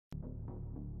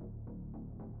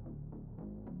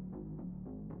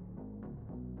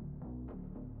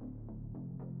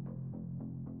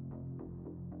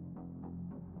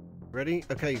Ready?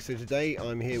 Okay, so today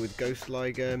I'm here with Ghost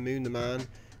Liger, Moon the Man,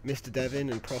 Mr. Devin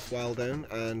and Prof Wildone,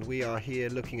 and we are here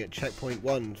looking at checkpoint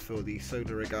 1 for the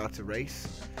Solar Regatta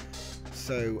race.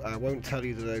 So I won't tell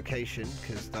you the location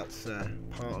because that's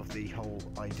part of the whole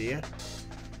idea.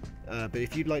 But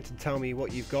if you'd like to tell me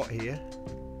what you've got here.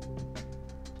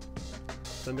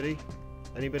 Somebody?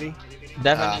 Anybody?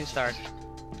 Devin, you start.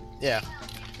 Yeah.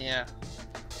 Yeah.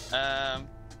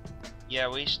 Yeah,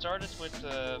 we started with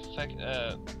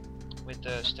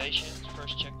the stations,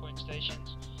 first checkpoint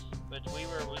stations, but we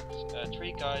were with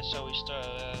 3 guys, so we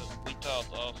thought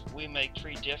of we make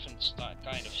 3 different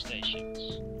kind of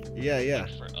stations. Yeah.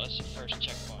 For us, the first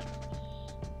checkpoint.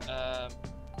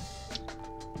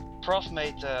 Prof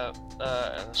made a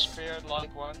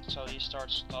spear-like one, so he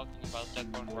starts talking about that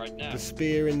one right now. The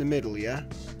spear in the middle, yeah?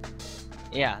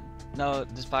 Yeah. No,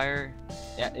 the spire.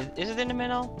 Yeah, is it in the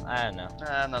middle? I don't know.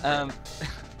 Not there.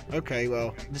 Okay,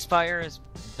 well. The spire is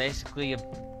basically a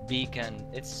beacon.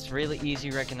 It's really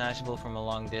easy recognizable from a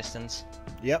long distance.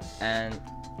 Yep. And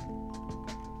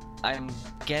I'm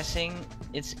guessing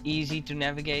it's easy to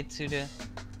navigate to the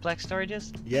black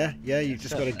storages. Yeah, you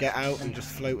just got to get out and just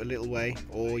float a little way,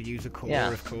 or use a core,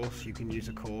 of course. You can use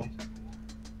a core.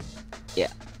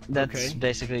 Yeah, that's okay.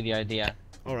 Basically the idea.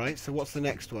 All right. So what's the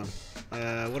next one?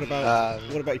 What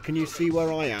about? Can you see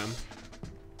where I am?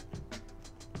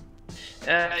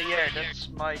 Yeah, that's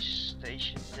my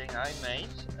station thing I made.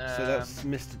 So that's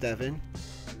Mr. Devin.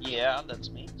 Yeah, that's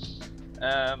me.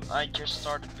 I just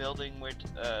started building with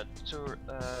a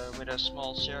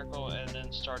small circle, and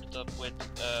then started up with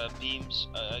beams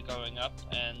going up,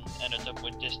 and ended up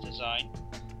with this design.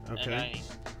 Okay. And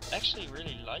I actually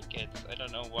really like it. I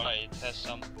don't know why. It has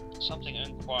something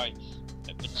unquite,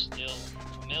 but still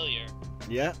familiar.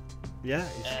 Yeah,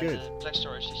 it's good. Black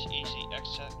storage is easy,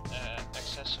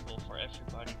 accessible for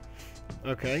everybody.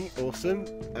 Okay, awesome.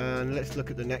 And let's look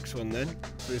at the next one then.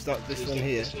 So is that this one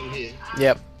here?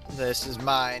 Yep. This is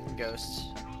mine, Ghost.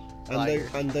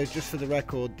 And those, just for the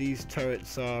record, these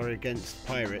turrets are against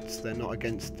pirates. They're not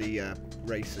against the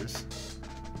racers.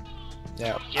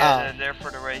 Yeah. Yeah, they're there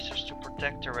for the racers, to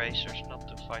protect the racers, not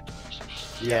to fight the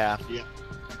racers. Yeah.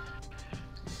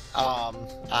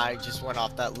 I just went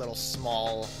off that little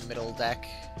small middle deck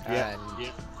and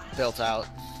built out.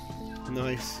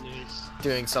 Nice.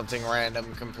 Doing something random,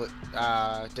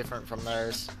 different from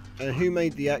theirs. And who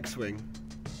made the X-Wing?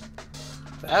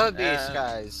 That would be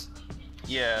Sky's.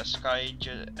 Yeah, Sky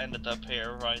ended up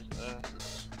here right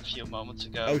a few moments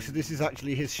ago. Oh, so this is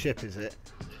actually his ship, is it?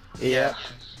 Yeah.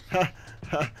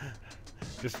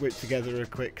 Just whipped together a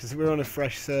quick, because we're on a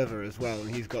fresh server as well,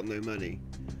 and he's got no money.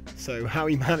 So how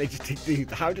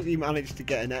did he manage to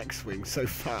get an X-Wing so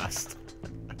fast?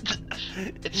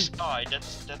 It's Sky.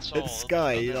 That's all. It's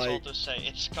Sky. That's like... all to say.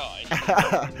 It's Sky.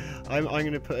 I'm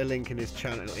going to put a link in his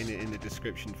channel in the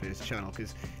description for his channel,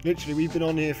 because literally we've been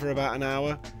on here for about an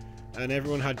hour, and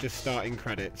everyone had just starting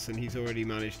credits, and he's already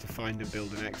managed to find and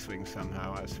build an X-Wing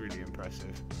somehow. That's really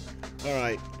impressive. All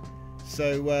right.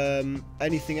 So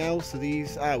anything else? Are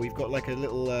these? We've got like a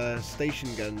little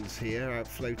station guns here out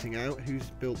floating out. Who's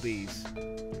built these?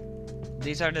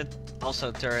 These are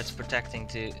also turrets protecting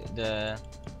to the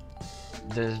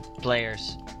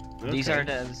players. Okay. These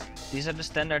are the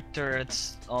standard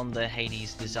turrets on the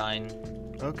Hades design.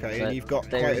 Okay, and you've got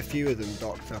quite a few of them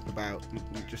docked up about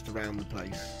just around the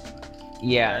place.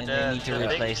 Yeah, and they need to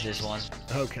replace this one.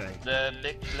 Okay. The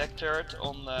big black turret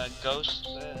on the Ghost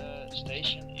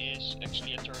station is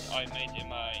actually a turret I made in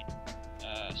my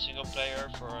single player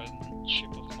for a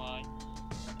ship of mine,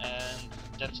 and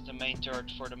that's the main turret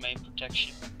for the main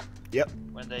protection. Yep.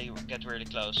 When they get really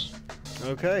close.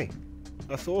 Okay,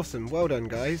 that's awesome. Well done,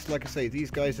 guys. Like I say,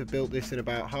 these guys have built this in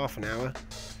about half an hour,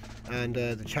 and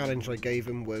the challenge I gave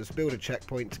them was build a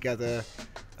checkpoint together,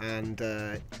 and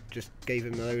just gave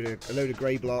him a load of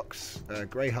grey blocks,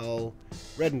 grey hull,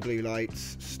 red and blue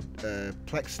lights,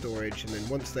 plex storage, and then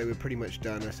once they were pretty much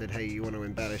done, I said, hey, you want to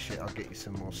embellish it, I'll get you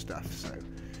some more stuff. So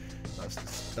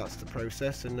that's the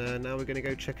process, and now we're going to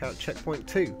go check out checkpoint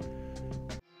 2.